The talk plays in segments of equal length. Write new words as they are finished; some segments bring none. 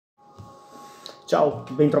Ciao,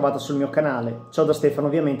 ben trovata sul mio canale. Ciao da Stefano,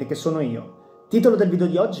 ovviamente, che sono io. Titolo del video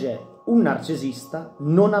di oggi è Un narcisista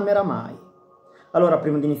non amerà mai. Allora,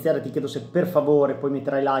 prima di iniziare ti chiedo se per favore poi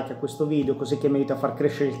metterai like a questo video, così che mi aiuti a far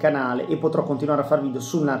crescere il canale e potrò continuare a fare video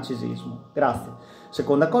sul narcisismo. Grazie.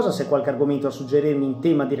 Seconda cosa, se hai qualche argomento da suggerirmi in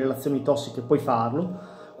tema di relazioni tossiche puoi farlo.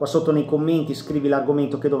 Qua sotto nei commenti scrivi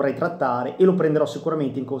l'argomento che dovrai trattare e lo prenderò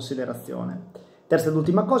sicuramente in considerazione. Terza ed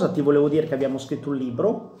ultima cosa, ti volevo dire che abbiamo scritto un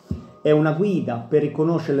libro. È una guida per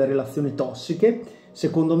riconoscere le relazioni tossiche.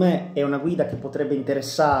 Secondo me è una guida che potrebbe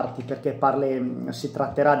interessarti perché si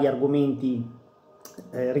tratterà di argomenti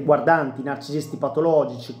riguardanti i narcisisti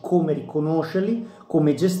patologici, come riconoscerli,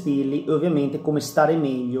 come gestirli e ovviamente come stare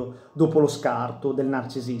meglio dopo lo scarto del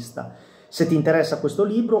narcisista. Se ti interessa questo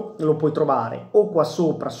libro lo puoi trovare o qua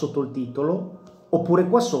sopra sotto il titolo oppure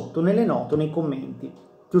qua sotto nelle note o nei commenti.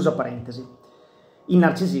 Chiusa parentesi. Il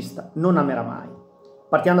narcisista non amerà mai.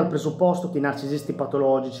 Partiamo dal presupposto che i narcisisti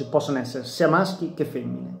patologici possono essere sia maschi che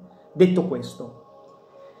femmine. Detto questo,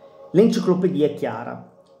 l'enciclopedia è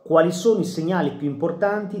chiara. Quali sono i segnali più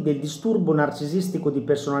importanti del disturbo narcisistico di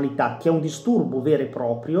personalità, che è un disturbo vero e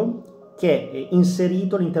proprio, che è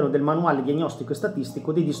inserito all'interno del manuale diagnostico e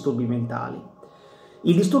statistico dei disturbi mentali.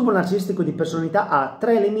 Il disturbo narcisistico di personalità ha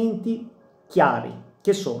 3 elementi chiari,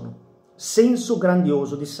 che sono senso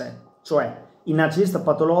grandioso di sé, cioè il narcisista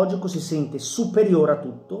patologico si sente superiore a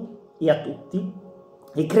tutto e a tutti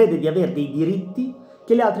e crede di avere dei diritti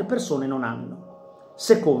che le altre persone non hanno.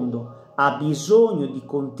 Secondo, ha bisogno di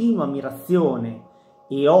continua ammirazione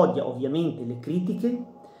e odia ovviamente le critiche.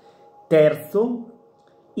 Terzo,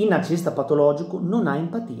 il narcisista patologico non ha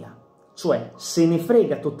empatia, cioè se ne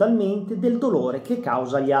frega totalmente del dolore che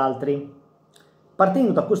causa agli altri.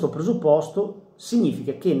 Partendo da questo presupposto,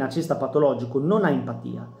 significa che il narcisista patologico non ha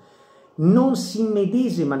empatia, non si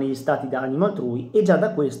immedesima negli stati d'animo altrui e già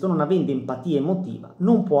da questo, non avendo empatia emotiva,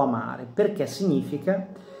 non può amare, perché significa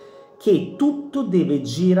che tutto deve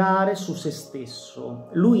girare su se stesso.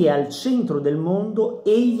 Lui è al centro del mondo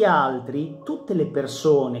e gli altri, tutte le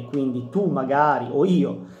persone, quindi tu magari o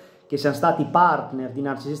io, che siamo stati partner di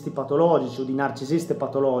narcisisti patologici o di narcisiste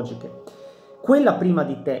patologiche, quella prima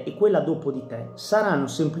di te e quella dopo di te saranno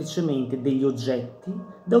semplicemente degli oggetti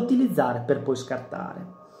da utilizzare per poi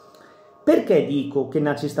scartare. Perché dico che il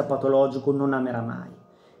narcisista patologico non amerà mai?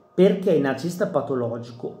 Perché il narcisista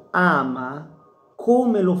patologico ama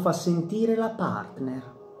come lo fa sentire la partner.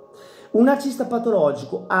 Un narcisista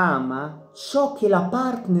patologico ama ciò che la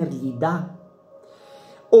partner gli dà.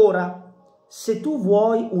 Ora, se tu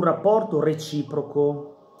vuoi un rapporto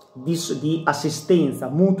reciproco di assistenza,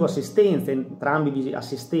 mutua assistenza, entrambi vi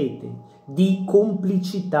assistete, di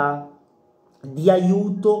complicità, di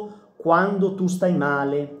aiuto quando tu stai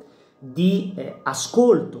male, di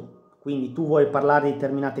ascolto, quindi tu vuoi parlare di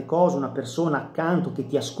determinate cose, una persona accanto che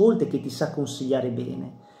ti ascolta e che ti sa consigliare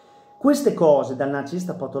bene. Queste cose dal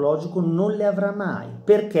narcisista patologico non le avrà mai,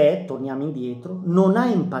 perché, torniamo indietro, non ha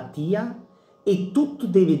empatia e tutto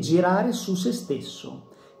deve girare su se stesso,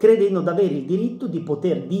 credendo di avere il diritto di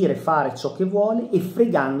poter dire e fare ciò che vuole e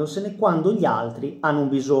fregandosene quando gli altri hanno un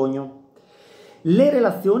bisogno. Le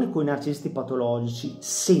relazioni con i narcisisti patologici,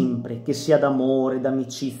 sempre che sia d'amore,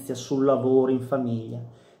 d'amicizia, sul lavoro, in famiglia,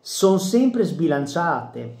 sono sempre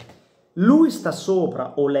sbilanciate. Lui sta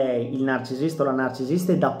sopra, o lei, il narcisista o la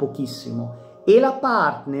narcisista, e dà pochissimo, e la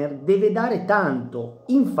partner deve dare tanto.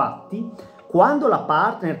 Infatti, quando la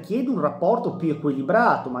partner chiede un rapporto più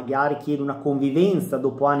equilibrato, magari chiede una convivenza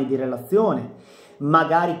dopo anni di relazione,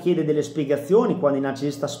 magari chiede delle spiegazioni quando il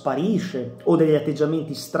narcisista sparisce o degli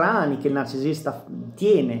atteggiamenti strani che il narcisista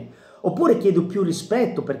tiene, oppure chiede più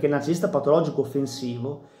rispetto perché il narcisista patologico è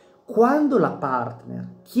offensivo. Quando la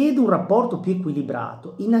partner chiede un rapporto più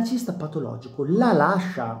equilibrato, il narcisista patologico la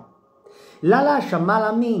lascia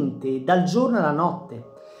malamente dal giorno alla notte.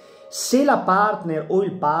 Se la partner o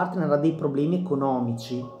il partner ha dei problemi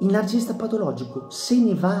economici, il narcisista patologico se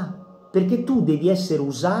ne va, perché tu devi essere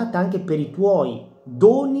usata anche per i tuoi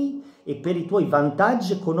doni e per i tuoi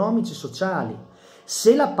vantaggi economici e sociali.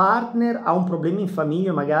 Se la partner ha un problema in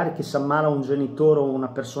famiglia, magari che si ammala un genitore o una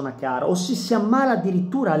persona cara, o se si ammala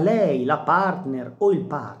addirittura lei, la partner o il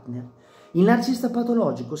partner, il narcisista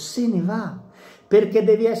patologico se ne va, perché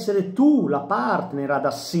devi essere tu la partner ad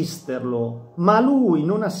assisterlo, ma lui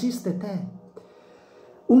non assiste te.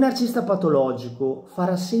 Un narcisista patologico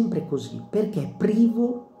farà sempre così, perché è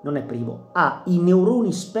privo, non è privo, ha i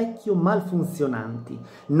neuroni specchio malfunzionanti,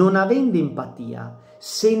 non avendo empatia,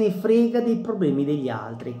 se ne frega dei problemi degli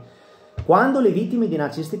altri. Quando le vittime di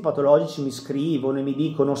narcisisti patologici mi scrivono e mi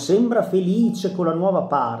dicono sembra felice con la nuova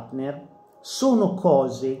partner, sono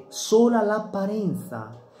cose solo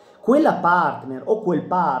all'apparenza. Quella partner o quel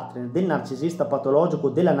partner del narcisista patologico o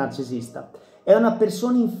della narcisista è una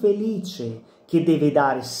persona infelice che deve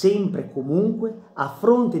dare sempre e comunque a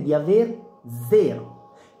fronte di aver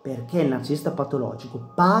zero, perché il narcisista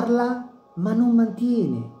patologico parla ma non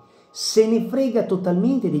mantiene, se ne frega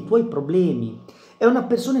totalmente dei tuoi problemi, è una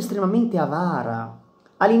persona estremamente avara.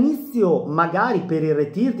 All'inizio magari per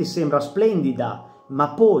irretirti sembra splendida, ma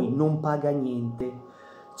poi non paga niente,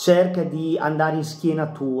 cerca di andare in schiena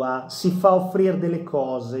tua, si fa offrire delle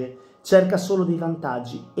cose, cerca solo dei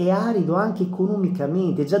vantaggi, è arido anche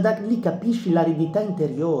economicamente, già da lì capisci l'aridità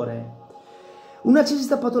interiore. Un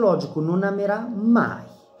narcisista patologico non amerà mai.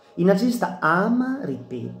 Il narcisista ama,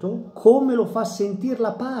 ripeto, come lo fa sentire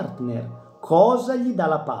la partner, cosa gli dà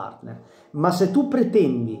la partner. Ma se tu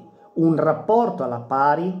pretendi un rapporto alla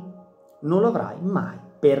pari, non lo avrai mai,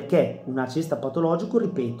 perché un narcisista patologico,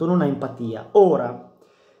 ripeto, non ha empatia. Ora,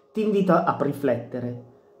 ti invito a riflettere,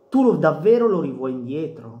 tu davvero lo rivuoi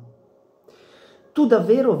indietro? Tu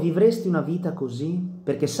davvero vivresti una vita così?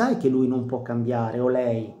 Perché sai che lui non può cambiare, o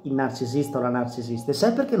lei, il narcisista o la narcisista, e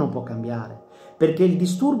sai perché non può cambiare? Perché il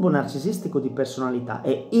disturbo narcisistico di personalità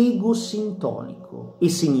è egosintonico e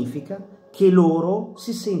significa che loro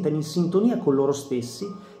si sentono in sintonia con loro stessi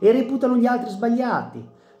e reputano gli altri sbagliati.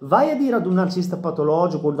 Vai a dire ad un narcisista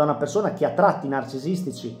patologico o da una persona che ha tratti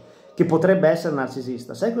narcisistici che potrebbe essere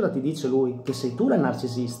narcisista, sai cosa ti dice lui? Che sei tu la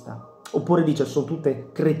narcisista. Oppure dice sono tutte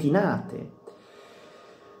cretinate.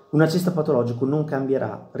 Un narcisista patologico non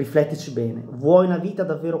cambierà, riflettici bene. Vuoi una vita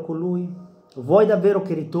davvero con lui? Vuoi davvero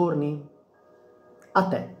che ritorni? A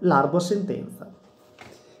te l'ardua sentenza.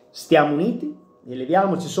 Stiamo uniti,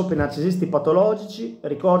 eleviamoci sopra i narcisisti patologici,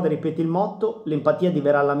 ricorda e ripeti il motto, l'empatia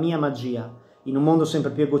diverrà la mia magia. In un mondo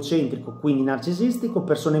sempre più egocentrico, quindi narcisistico,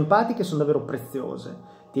 persone empatiche sono davvero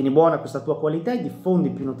preziose. Tieni buona questa tua qualità e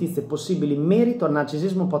diffondi più notizie possibili in merito al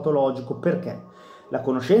narcisismo patologico, perché la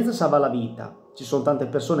conoscenza salva la vita. Ci sono tante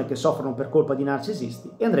persone che soffrono per colpa di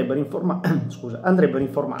narcisisti e andrebbero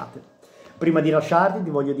informate. Prima di lasciarti ti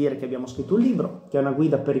voglio dire che abbiamo scritto un libro, che è una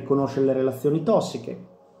guida per riconoscere le relazioni tossiche.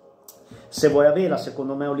 Se vuoi averla,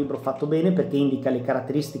 secondo me è un libro fatto bene perché indica le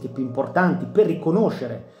caratteristiche più importanti per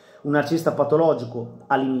riconoscere un narcisista patologico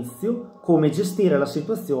all'inizio, come gestire la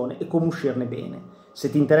situazione e come uscirne bene. Se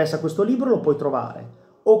ti interessa questo libro lo puoi trovare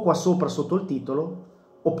o qua sopra sotto il titolo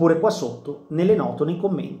oppure qua sotto nelle note o nei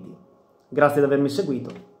commenti. Grazie di avermi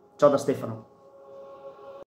seguito. Ciao da Stefano.